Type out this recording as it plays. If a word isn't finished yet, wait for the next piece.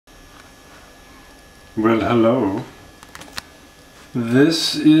Well, hello.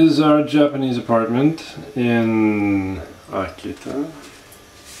 This is our Japanese apartment in Akita.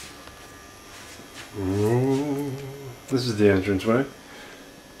 This is the entranceway.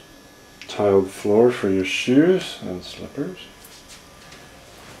 Tiled floor for your shoes and slippers.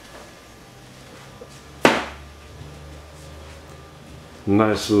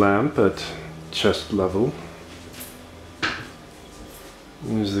 Nice lamp at chest level.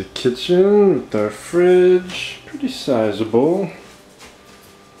 There's the kitchen with our fridge, pretty sizable.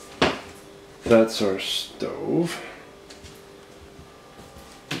 That's our stove.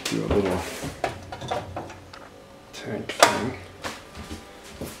 Do a little tank thing.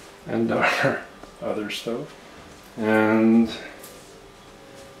 And our other stove. And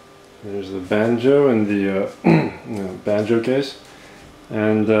there's the banjo and the banjo case.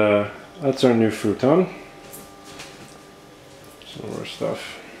 And that's our new futon. Some more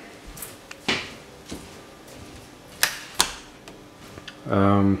stuff.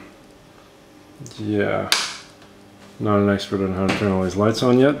 Yeah, not an expert on how to turn all these lights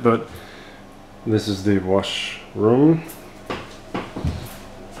on yet, but this is the washroom,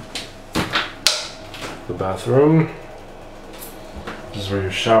 the bathroom. This is where you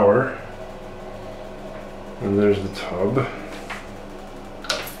shower, and there's the tub.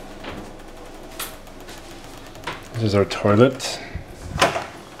 This is our toilet.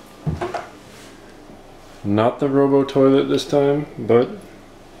 Not the robo toilet this time, but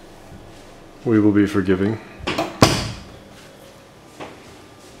we will be forgiving.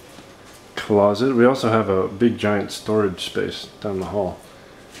 Closet. We also have a big giant storage space down the hall.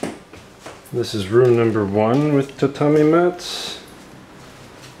 This is room number 1 with tatami mats.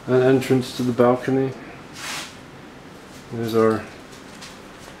 An entrance to the balcony. There's our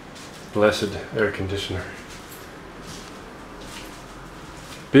blessed air conditioner.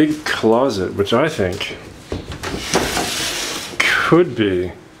 Big closet, which I think could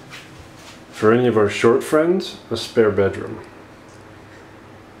be, for any of our short friends, a spare bedroom.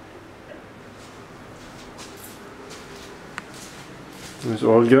 There's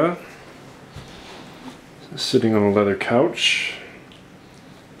Olga, sitting on a leather couch.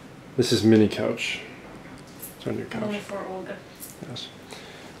 This is mini couch. It's on your couch. Only for Olga. Yes.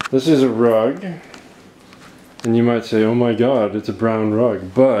 This is a rug. And you might say, oh my god, it's a brown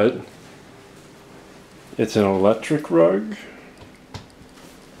rug, but it's an electric rug.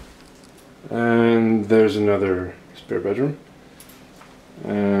 And there's another spare bedroom.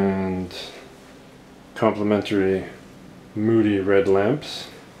 And complimentary moody red lamps.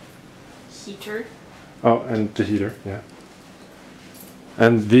 Heater. Oh, and the heater, yeah.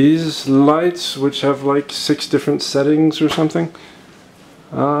 And these lights, which have like 6 different settings or something.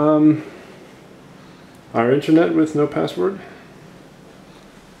 Our internet with no password.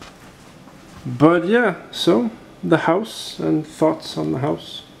 But yeah, so the house and thoughts on the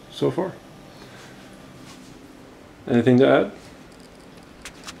house so far. Anything to add?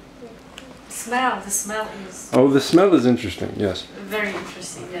 The smell is... Oh, the smell is interesting, yes. Very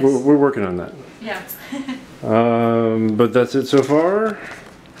interesting, yes. We're working on that. Yeah. But that's it so far.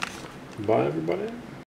 Bye, everybody.